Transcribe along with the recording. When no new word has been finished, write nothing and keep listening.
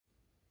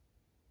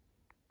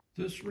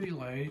this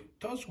relay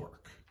does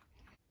work.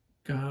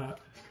 Got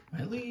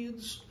my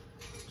leads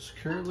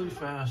securely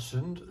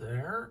fastened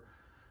there.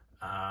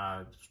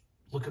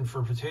 Looking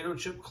for potato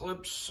chip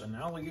clips and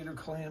alligator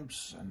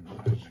clamps, and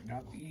I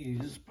got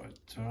these, but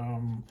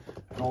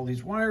had all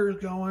these wires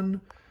going.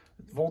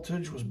 The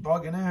voltage was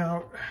bugging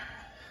out,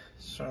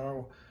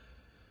 so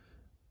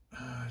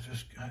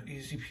just got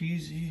easy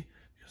peasy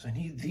because I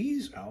need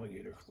these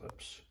alligator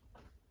clips.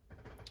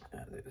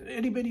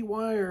 Itty bitty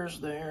wires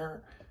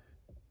there,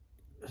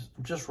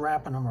 just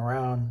wrapping them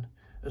around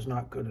is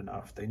not good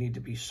enough. They need to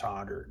be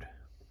soldered.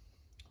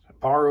 I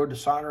borrowed a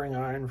soldering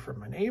iron from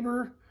my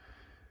neighbor.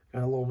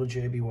 Got a little bit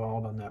of JB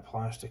Weld on that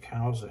plastic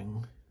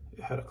housing.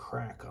 It had a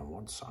crack on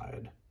one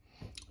side.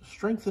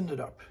 Strengthened it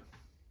up.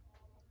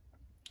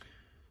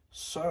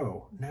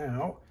 So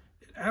now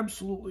it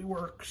absolutely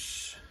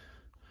works.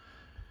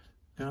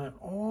 Got it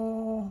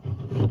all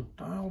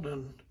dialed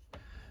in.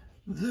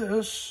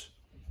 This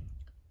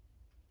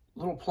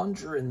little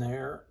plunger in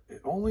there,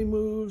 it only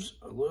moves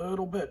a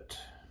little bit.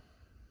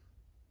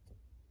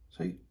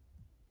 See,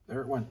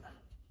 there it went.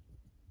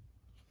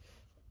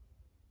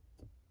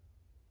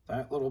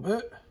 That little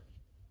bit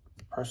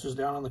presses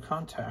down on the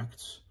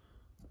contacts.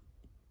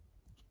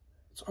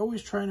 It's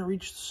always trying to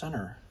reach the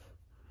center.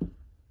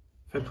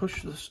 If I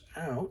push this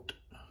out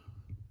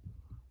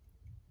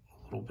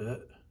a little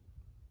bit,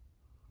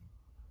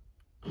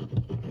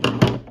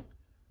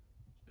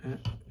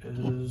 it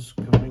is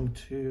going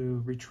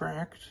to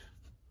retract.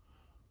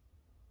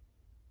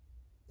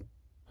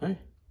 Hey,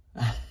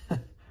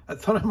 I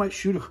thought I might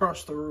shoot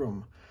across the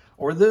room,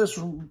 or this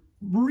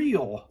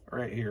reel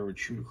right here would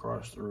shoot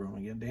across the room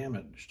and get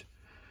damaged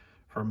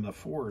from the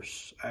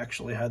force. I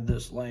actually had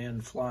this laying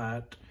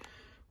flat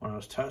when I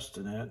was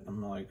testing it.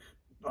 I'm like,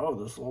 oh,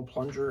 this little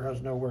plunger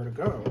has nowhere to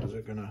go. Is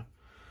it gonna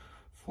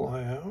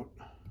fly out?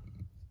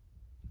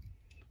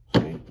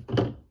 See,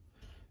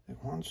 it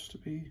wants to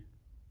be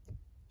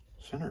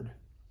centered.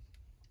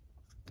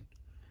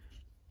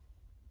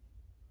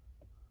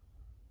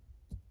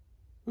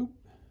 Oop.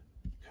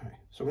 Okay,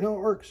 so we know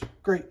it works.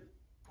 Great,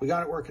 we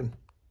got it working.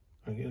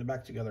 I'm getting it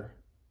back together.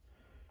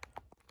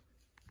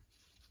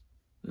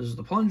 This is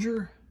the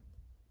plunger.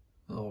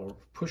 The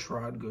little push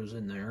rod goes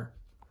in there.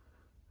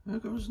 And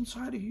it goes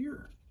inside of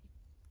here.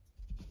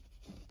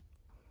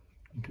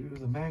 Due to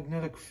the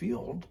magnetic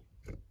field,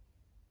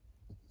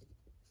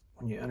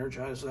 when you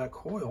energize that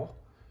coil,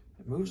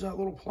 it moves that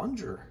little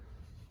plunger.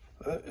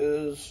 That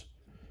is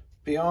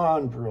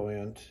beyond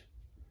brilliant.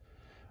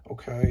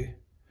 Okay.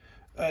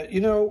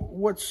 You know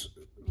what's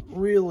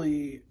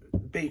really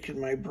baking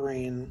my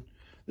brain?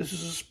 This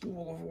is a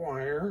spool of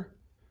wire.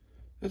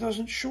 It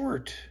doesn't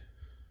short.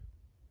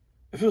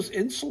 If it was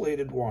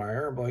insulated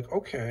wire, I'm like,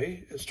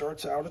 okay, it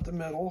starts out at the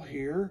middle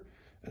here,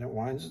 and it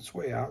winds its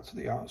way out to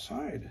the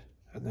outside.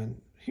 And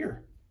then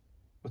here.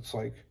 It's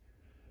like,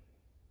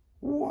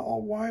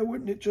 well, why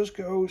wouldn't it just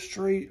go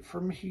straight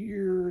from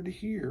here to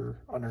here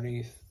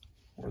underneath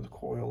where the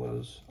coil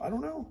is? I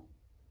don't know.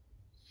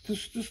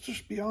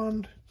 Just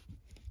beyond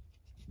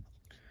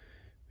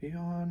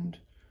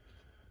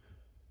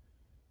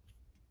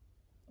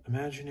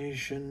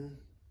imagination,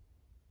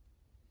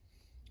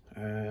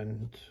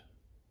 and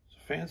it's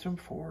a phantom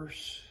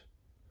force.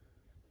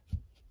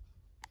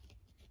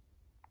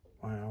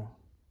 Wow.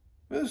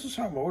 This is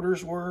how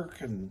motors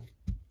work, and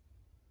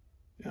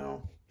you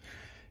know,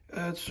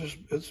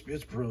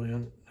 it's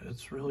brilliant.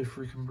 It's really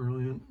freaking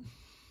brilliant.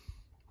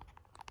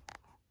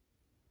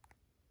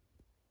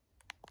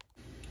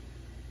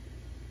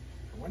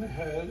 I went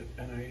ahead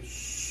and I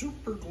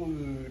super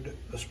glued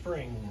the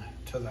spring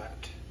to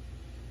that.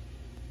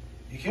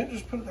 You can't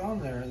just put it on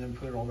there and then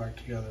put it all back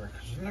together,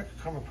 because then that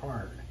could come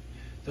apart.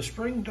 The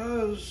spring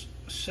does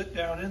sit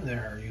down in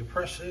there. You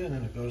press it in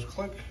and it goes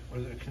click, or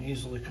it can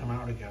easily come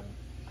out again.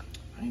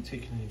 I ain't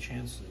taking any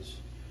chances.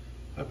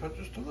 I put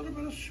just a little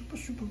bit of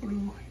super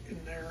glue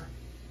in there.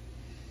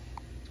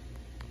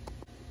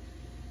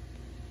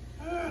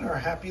 And our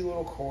happy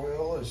little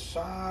coil is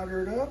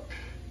soldered up.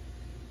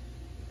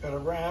 Got a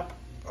wrap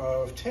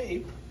of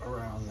tape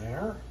around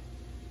there.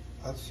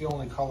 That's the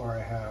only color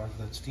I have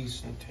that's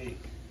decent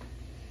tape.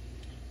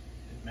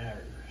 It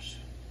matters.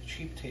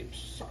 Cheap tape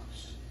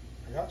sucks.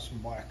 I got some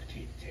black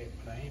tape,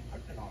 but I ain't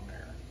putting it on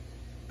there.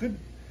 Good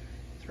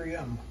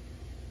 3M.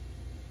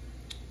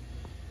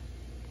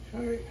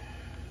 Okay.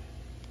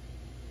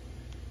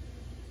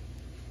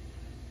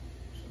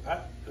 So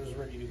that is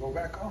ready to go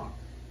back on.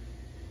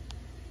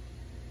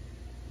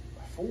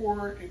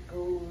 Before it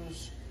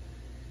goes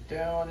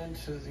down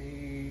into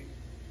the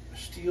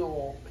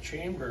steel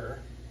chamber,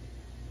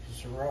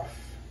 it's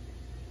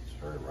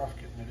very rough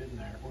getting it in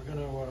there. We're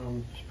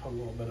gonna just put a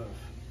little bit of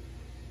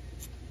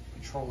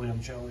petroleum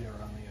jelly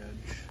around the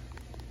edge.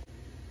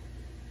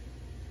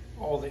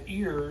 All the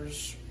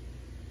ears,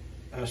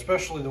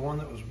 especially the one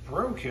that was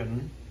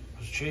broken,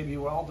 was JB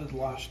welded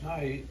last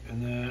night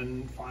and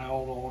then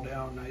filed all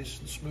down nice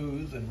and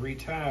smooth and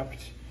retapped.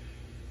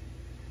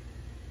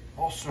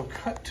 Also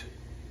cut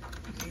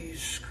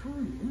these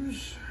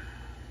screws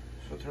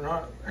so they're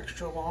not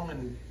extra long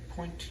and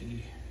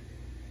pointy.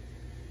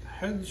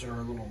 heads are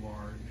a little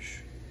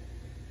large.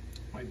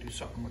 Might do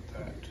something with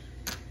that.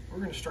 We're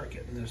going to start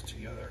getting this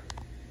together.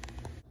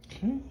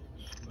 Okay,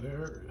 so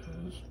there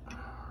is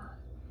our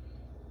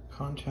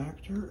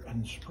contactor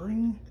and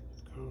spring.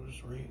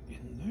 Goes right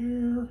in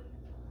there.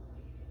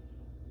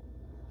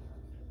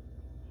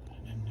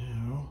 And then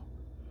now,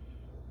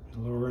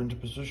 lower into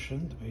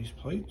position the base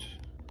plate.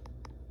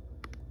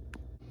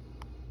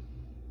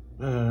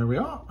 There we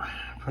are.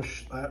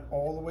 Push that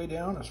all the way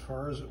down as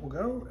far as it will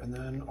go, and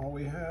then all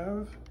we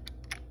have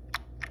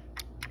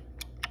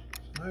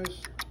is a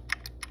nice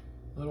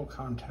little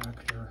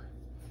contactor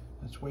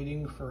that's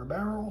waiting for a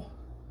barrel.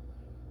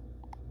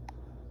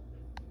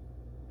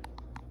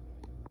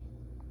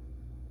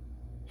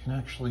 You can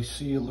actually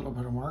see a little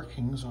bit of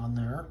markings on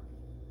there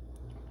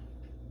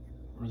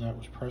where that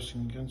was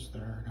pressing against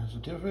there. It has a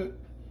divot.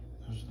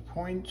 There's the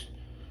point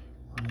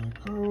where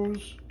that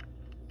goes.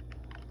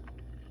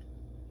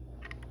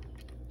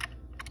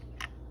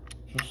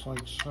 Just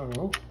like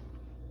so.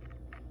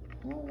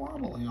 A little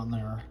wobbly on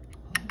there.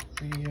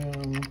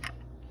 The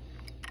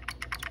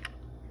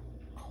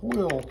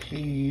coil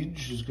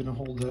cage is going to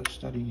hold that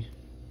steady.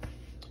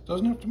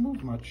 Doesn't have to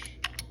move much.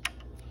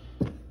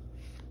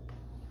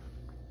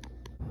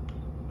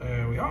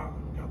 There we are.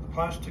 Got the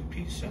plastic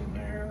piece in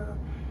there.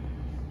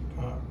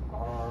 Got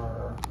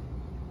our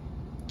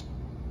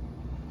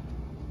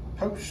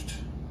post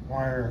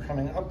wire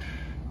coming up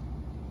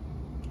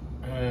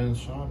and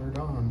soldered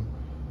on.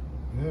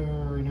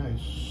 Very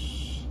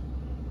nice.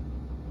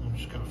 I'm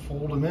just going to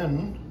fold them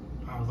in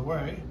out of the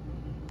way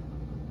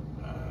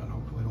and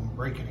hopefully don't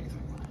break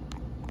anything.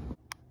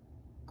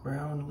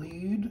 Ground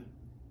lead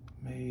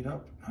made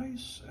up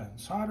nice and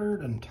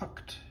soldered and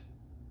tucked.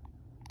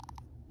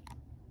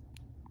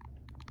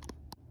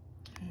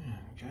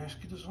 And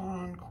gasket is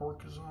on,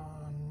 cork is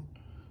on,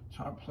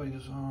 top plate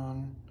is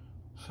on.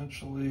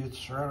 Essentially it's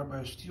surrounded by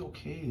a steel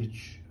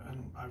cage,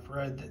 and I've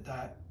read that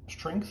that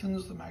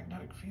strengthens the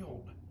magnetic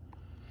field.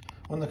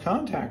 When the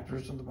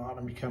contactors at the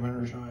bottom become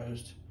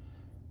energized,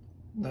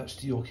 that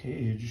steel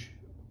cage,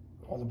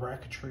 all the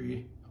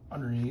bracketry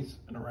underneath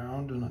and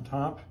around and on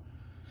top,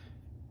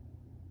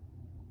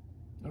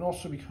 it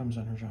also becomes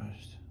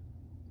energized.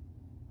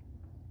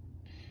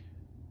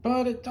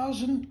 But it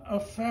doesn't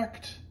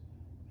affect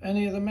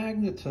any of the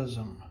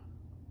magnetism.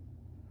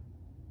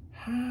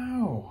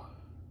 How?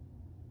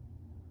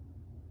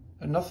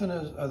 And nothing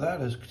of that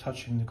is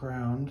touching the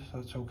ground, so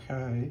that's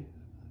okay.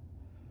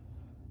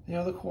 You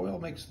know, the coil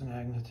makes the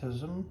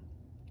magnetism,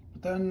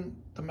 but then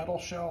the metal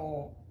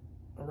shell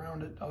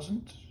around it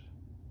doesn't.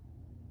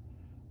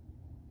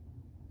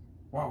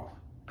 Wow.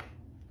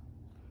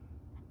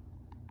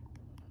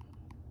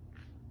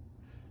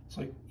 It's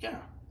like, yeah,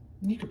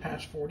 you could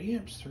pass 40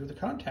 amps through the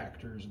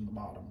contactors in the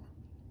bottom.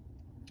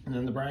 And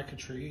then the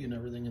bracketry and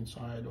everything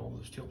inside, all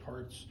the steel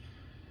parts,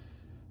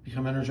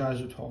 become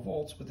energized at 12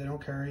 volts, but they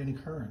don't carry any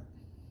current.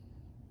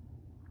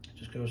 It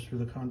just goes through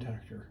the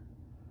contactor.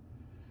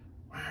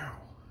 Wow.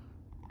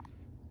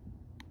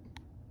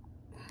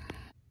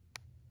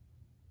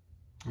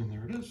 And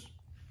there it is.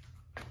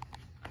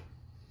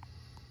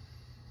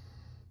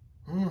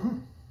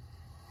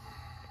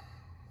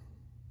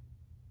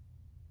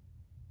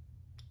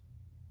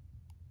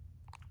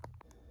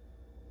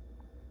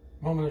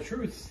 Moment of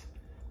truth.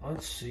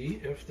 Let's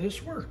see if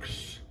this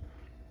works.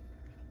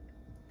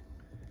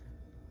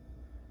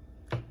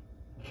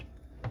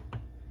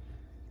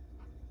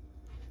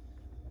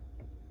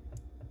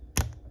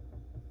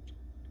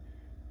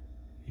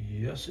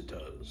 Yes, it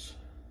does.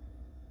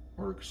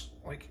 Works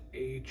like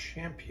a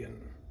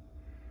champion.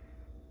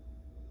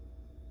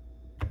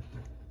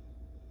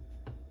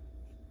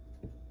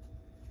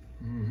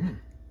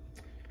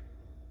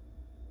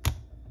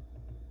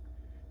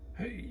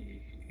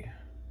 Hey,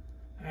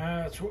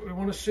 that's what we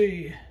want to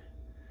see.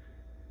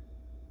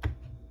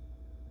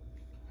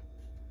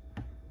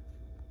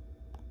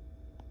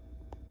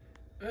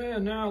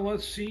 And now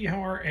let's see how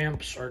our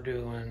amps are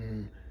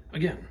doing.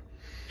 Again,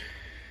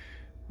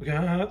 we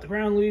got the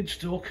ground lead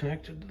still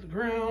connected to the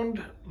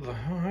ground. The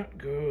hot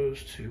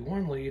goes to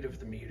one lead of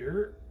the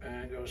meter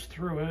and goes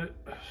through it.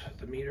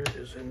 The meter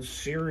is in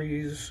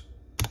series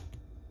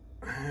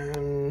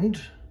and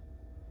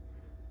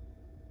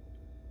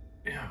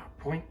yeah,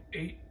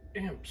 0.8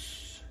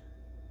 amps.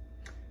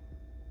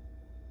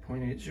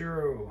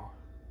 0.80.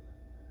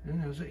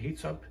 And as it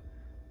heats up,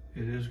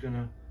 it is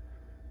gonna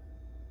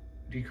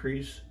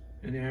decrease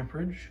in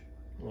amperage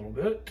a little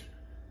bit.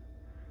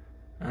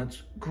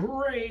 That's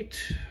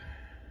great.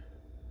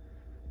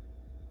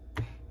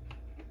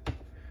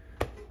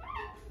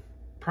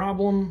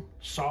 Problem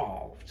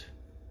solved.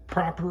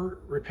 Proper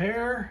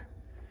repair.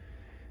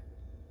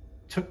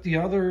 Took the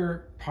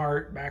other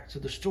part back to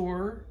the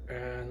store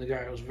and the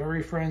guy was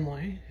very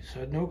friendly. He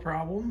said no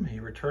problem. He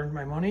returned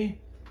my money.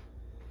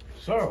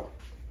 So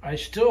I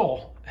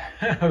still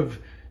have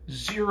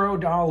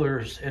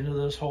 $0 into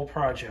this whole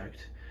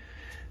project.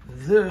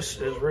 This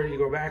is ready to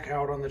go back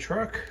out on the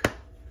truck.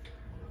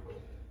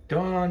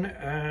 Done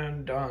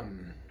and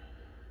done.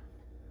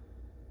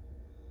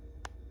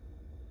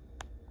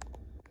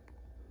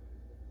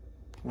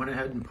 went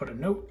ahead and put a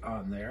note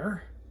on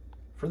there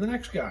for the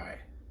next guy.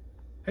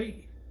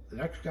 Hey, the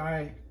next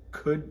guy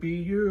could be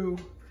you.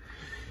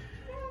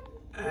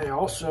 I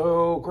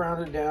also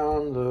grounded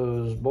down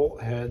those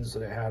bolt heads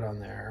that I had on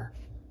there,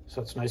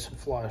 so it's nice and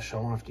flush.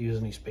 I don't have to use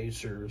any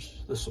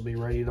spacers. This will be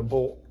ready to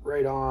bolt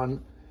right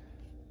on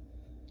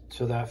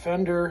to that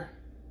fender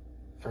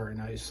very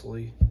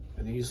nicely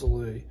and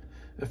easily.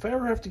 If I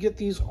ever have to get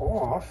these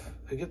off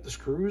and get the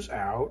screws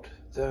out,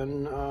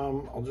 then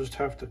I'll just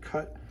have to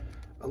cut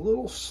a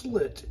little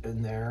slit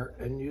in there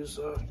and use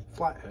a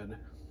flathead.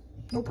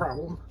 No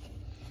problem.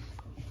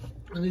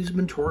 And these have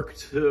been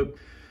torqued to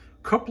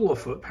a couple of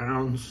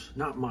foot-pounds,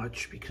 not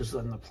much, because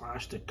then the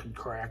plastic could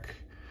crack.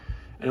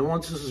 And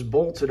once this is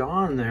bolted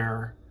on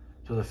there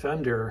to the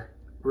fender,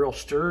 real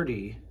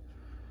sturdy,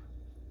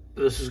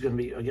 this is going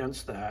to be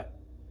against that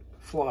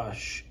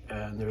flush,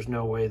 and there's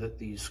no way that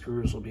these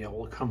screws will be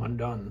able to come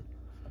undone.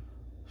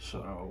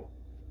 So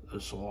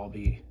this will all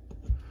be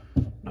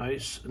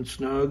nice and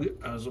snug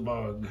as a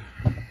bug.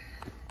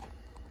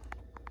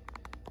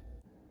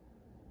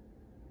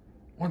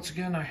 Once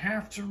again, I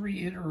have to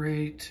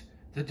reiterate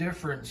the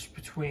difference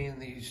between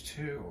these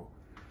two,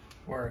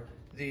 where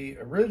the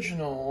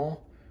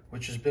original,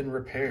 which has been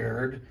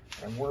repaired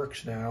and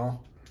works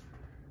now,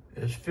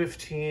 is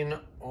 15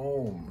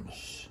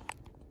 ohms.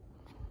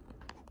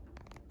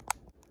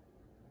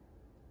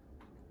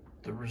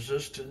 The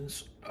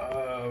resistance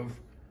of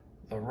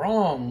the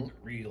wrong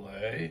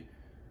relay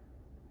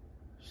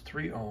is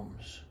 3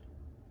 ohms.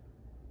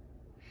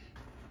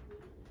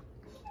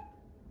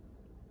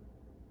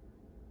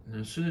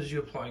 And as soon as you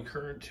apply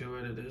current to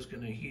it, it is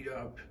going to heat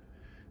up,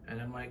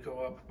 and it might go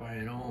up by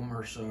an ohm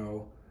or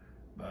so,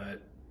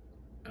 but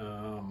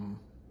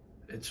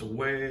it's a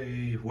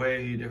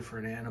way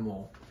different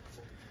animal.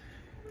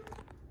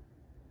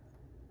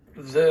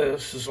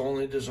 This is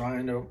only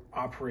designed to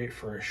operate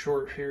for a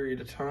short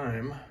period of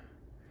time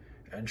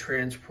and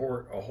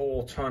transport a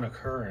whole ton of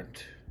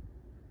current,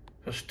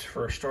 just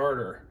for a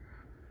starter.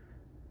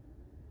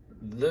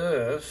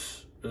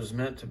 This is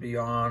meant to be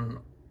on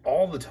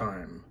all the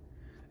time,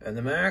 and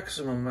the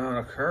maximum amount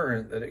of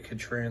current that it could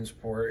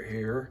transport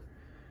here,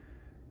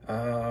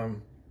 a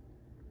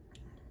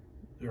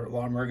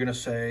lot of them are going to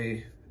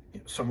say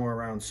somewhere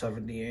around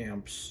 70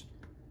 amps.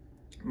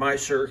 My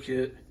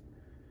circuit,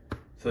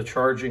 the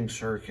charging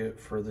circuit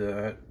for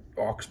the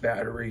aux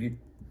battery,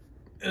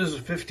 is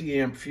a 50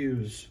 amp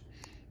fuse.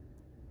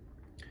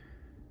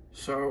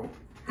 So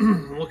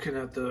looking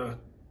at the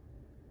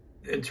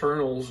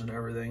internals and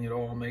everything, it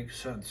all makes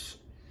sense.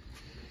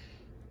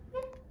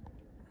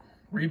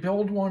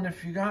 Rebuild one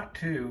if you got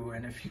to,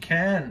 and if you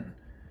can.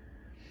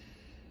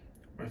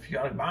 But if you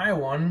gotta buy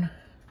one,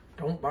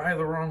 don't buy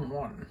the wrong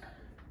one.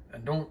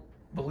 And don't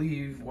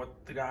believe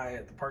what the guy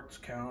at the parts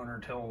counter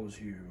tells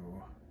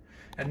you.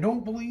 And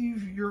don't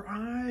believe your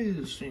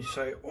eyes. And you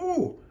say,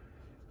 oh,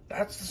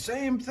 that's the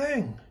same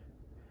thing.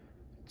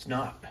 It's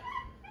not.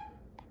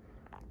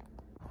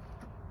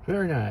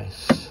 Very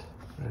nice.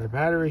 Got a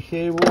battery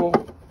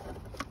cable.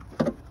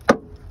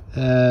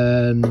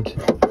 And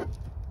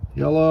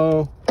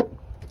yellow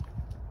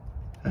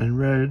and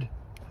red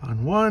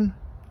on one.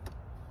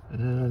 And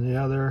then on the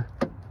other,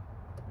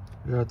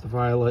 we got the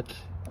violet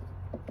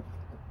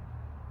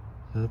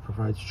that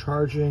provides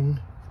charging.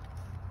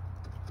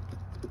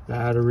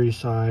 Battery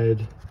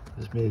side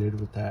is mated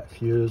with that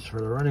fuse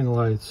for the running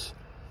lights.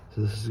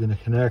 So this is going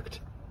to connect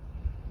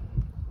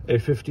a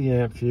 50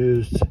 amp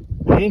fused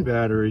main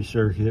battery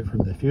circuit from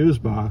the fuse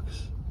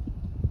box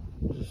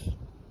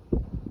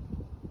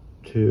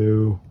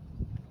to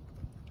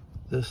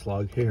this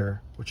lug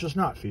here, which is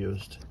not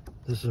fused.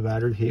 This is a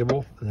battery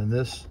cable, and then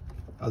this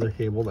other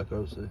cable that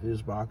goes to the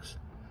fuse box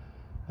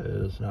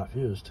is not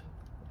fused.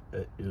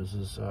 It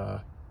uses,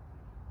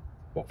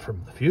 well,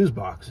 from the fuse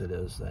box it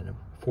is then a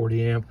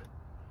 40 amp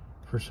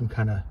for some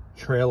kind of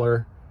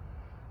trailer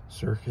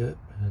circuit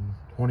and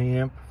 20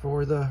 amp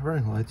for the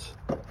running lights.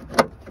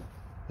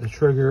 The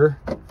trigger,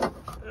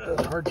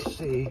 it's hard to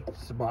see,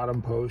 it's the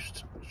bottom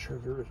post. The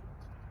trigger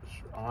is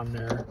on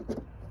there.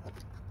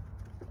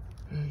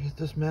 Get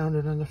this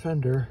mounted on the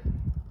fender.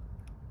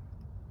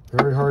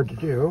 Very hard to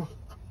do.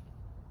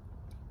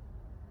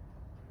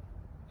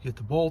 Get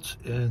the bolts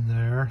in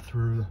there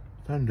through the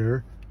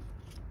fender.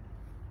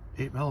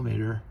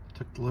 8mm.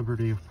 Took the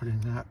liberty of putting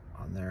that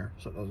on there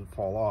so it doesn't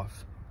fall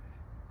off.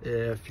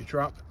 If you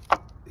drop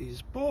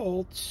these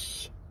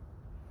bolts,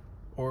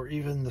 or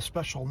even the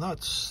special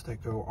nuts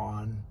that go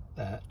on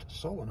that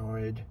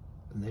solenoid,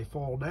 and they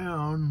fall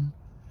down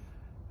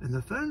in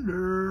the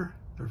fender,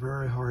 they're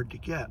very hard to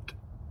get.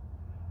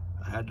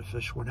 I had to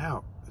fish one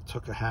out. It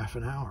took a half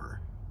an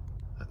hour.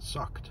 That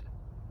sucked.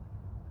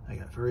 I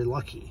got very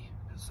lucky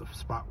because the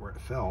spot where it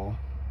fell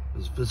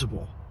was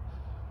visible.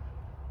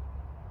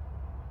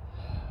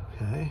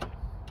 Okay.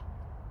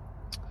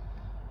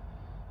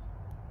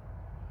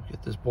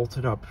 Get this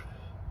bolted up.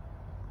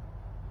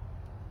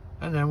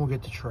 And then we'll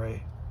get the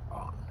tray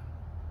on.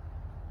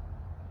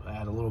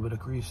 Add a little bit of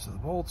grease to the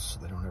bolts so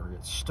they don't ever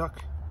get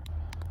stuck.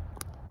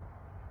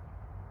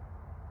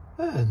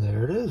 And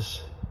there it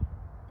is.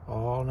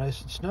 all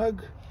nice and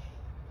snug.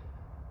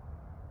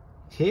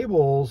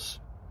 Cables,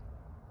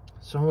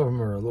 some of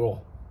them are a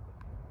little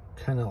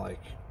kind of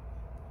like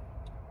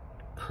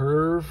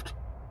curved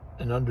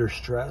and under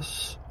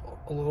stress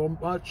a little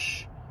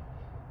much,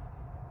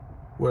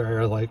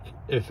 where like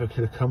if it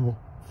could have come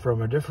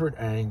from a different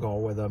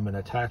angle with them and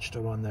attached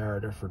them on there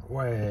a different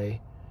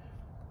way,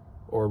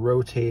 or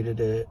rotated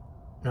it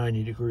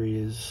 90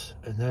 degrees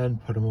and then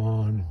put them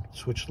on,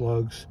 switch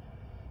lugs,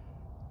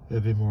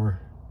 it'd be more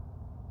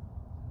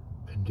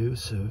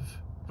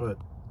conducive. But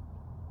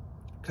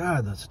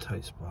God, that's a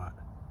tight spot.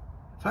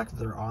 The fact that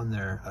they're on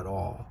there at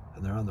all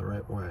and they're on the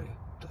right way,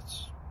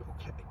 that's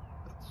okay.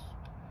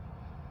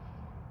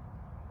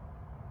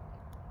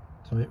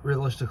 So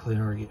realistically,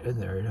 in order to get in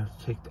there, you'd have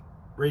to take the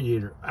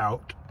radiator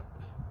out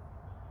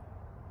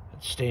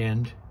and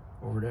stand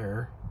over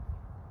there.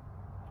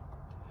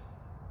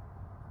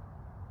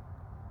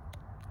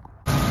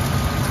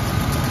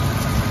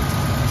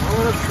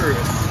 Moment of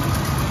truth.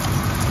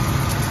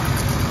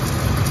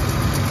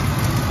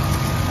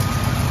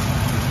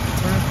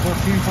 Right,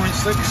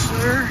 14.6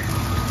 there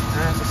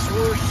at the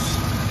source.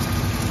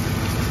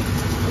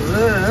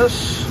 This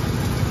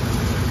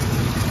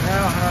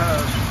now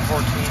has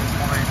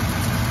 14.5.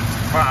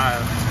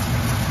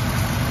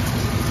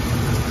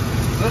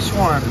 This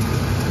one,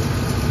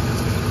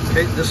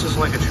 okay, this is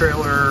like a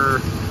trailer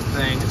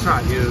thing. It's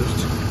not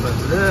used, but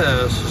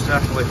this is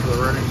definitely for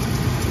the running.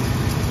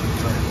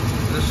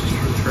 This is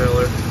for the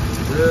trailer.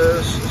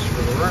 This is for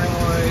the running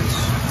lights.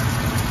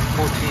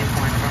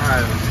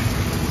 14.5.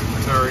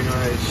 Very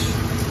nice.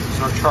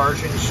 It's our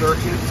charging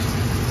circuit.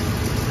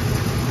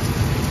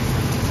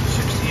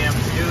 60 amp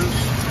fuse.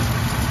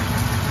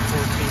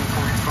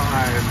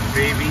 14.5,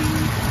 baby.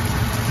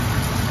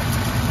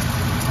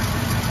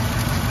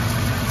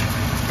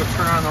 Let's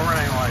turn on the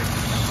running lights.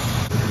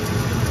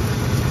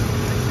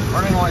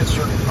 Running lights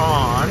are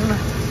on.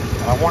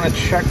 I want to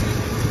check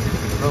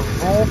the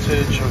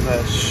voltage of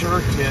that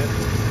circuit.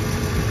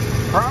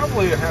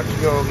 Probably have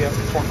to go get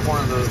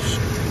one of those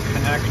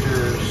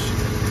connectors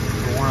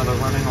for one of the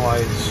running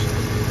lights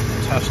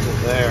and test it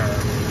there,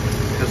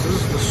 because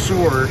this is the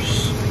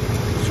source.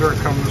 So it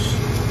comes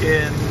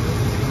in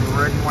the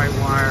red and white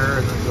wire,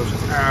 and then goes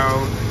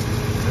out,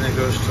 and then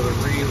goes to the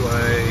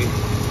relay.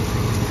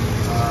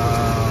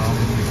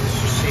 Let's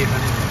just see if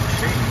anything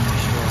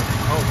changed.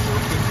 Oh,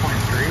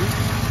 14.3.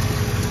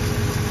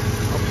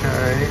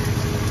 Okay.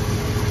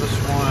 This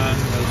one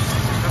is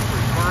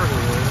definitely part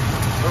of it.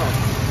 Oh,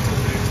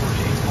 okay,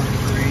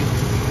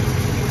 14.3.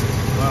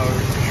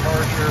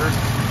 Charger,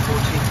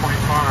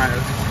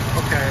 14.5.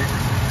 Okay,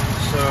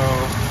 so,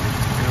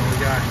 we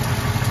got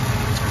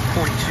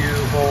 0.2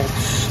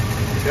 volts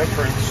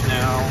difference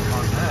now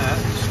on that.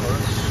 So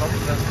that's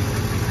something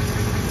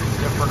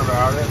different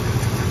about it.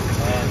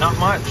 Not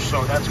much,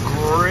 so that's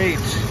great.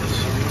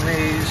 It's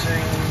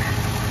amazing.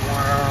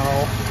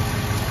 Wow.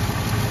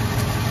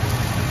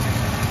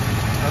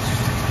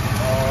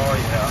 Oh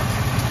yeah.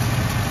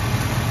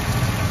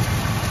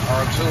 Our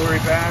auxiliary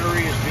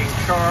battery is being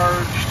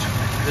charged.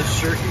 This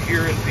circuit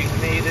here is being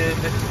mated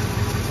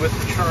with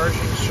the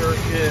charging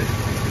circuit.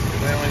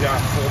 Then we got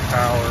full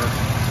power.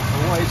 The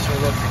lights are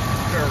looking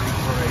very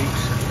bright.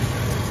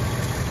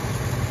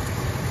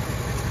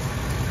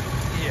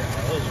 Yeah,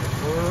 those are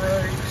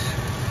bright.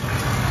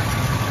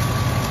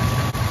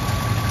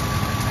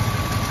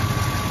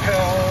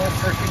 Hell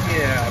freaking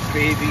yeah,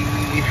 baby.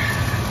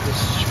 This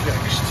is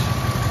fixed.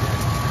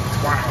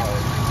 Wow.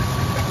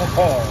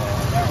 Oh,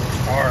 that was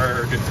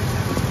hard.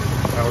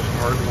 That was a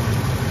hard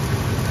one.